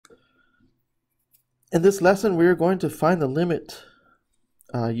In this lesson, we're going to find the limit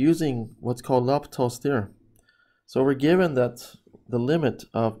using what's called L'Hopital's theorem. So we're given that the limit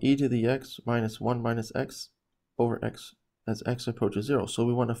of e to the x minus 1 minus x over x as x approaches 0. So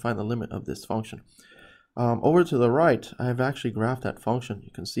we want to find the limit of this function. Over to the right, I have actually graphed that function.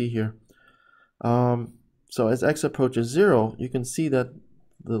 You can see here. So as x approaches 0, you can see that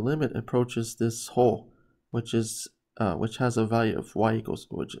the limit approaches this hole, which has a value of y equals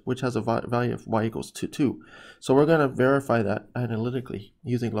value of y equals to 2. So we're going to verify that analytically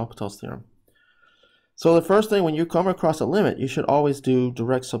using L'Hopital's theorem. So the first thing, when you come across a limit, you should always do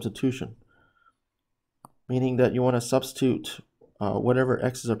direct substitution, meaning that you want to substitute whatever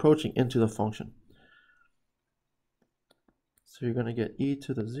x is approaching into the function. So you're going to get e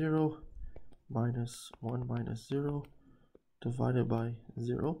to the 0 minus 1 minus 0 divided by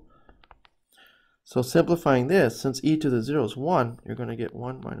 0. So simplifying this, since e to the 0 is 1, you're going to get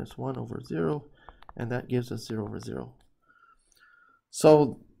 1 minus 1 over 0, and that gives us 0 over 0.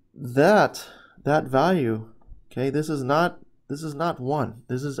 So that value, okay, this is not 1.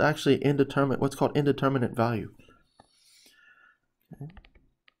 This is actually indeterminate, what's called indeterminate value.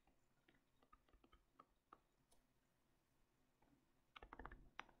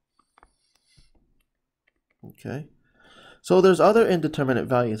 Okay. So there's other indeterminate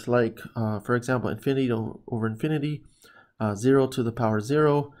values like, for example, infinity over infinity, 0 to the power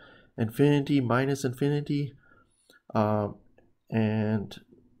 0, infinity minus infinity, and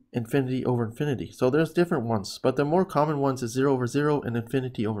infinity over infinity. So there's different ones, but the more common ones is 0 over 0 and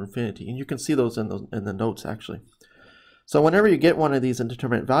infinity over infinity. And you can see those in the notes actually. So whenever you get one of these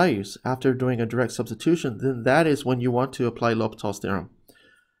indeterminate values after doing a direct substitution, then that is when you want to apply L'Hopital's theorem.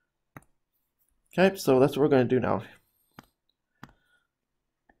 Okay, so that's what we're going to do now.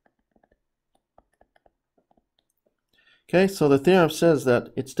 Okay, so the theorem says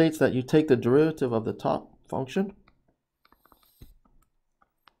that it states that you take the derivative of the top function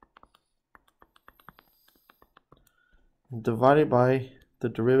and divide it by the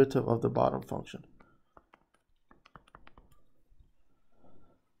derivative of the bottom function.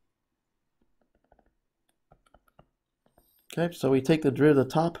 Okay, so we take the derivative of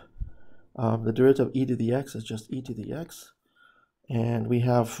the top. The derivative of e to the x is just e to the x. And we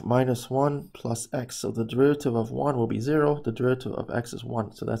have minus 1 plus x. So the derivative of 1 will be 0. The derivative of x is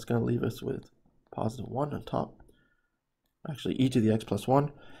 1. So that's going to leave us with positive 1 on top. Actually, e to the x plus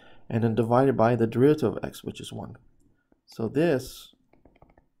 1. And then divided by the derivative of x, which is 1. So this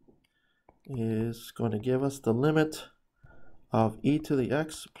is going to give us the limit of e to the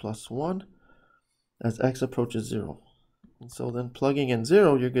x plus 1 as x approaches 0. And so then plugging in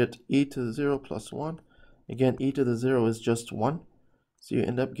 0, you get e to the 0 plus 1. Again, e to the 0 is just 1. So you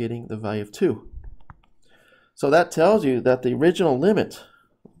end up getting the value of 2. So that tells you that the original limit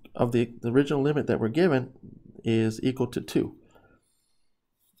of the original limit that we're given is equal to 2.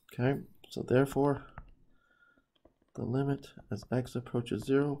 Okay, so therefore the limit as x approaches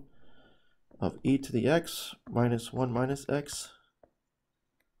 0 of e to the x minus 1 minus x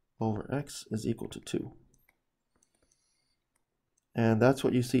over x is equal to 2. And that's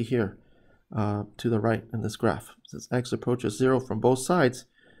what you see here. To the right in this graph. Since x approaches 0 from both sides,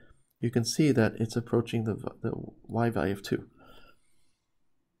 you can see that it's approaching the y value of 2.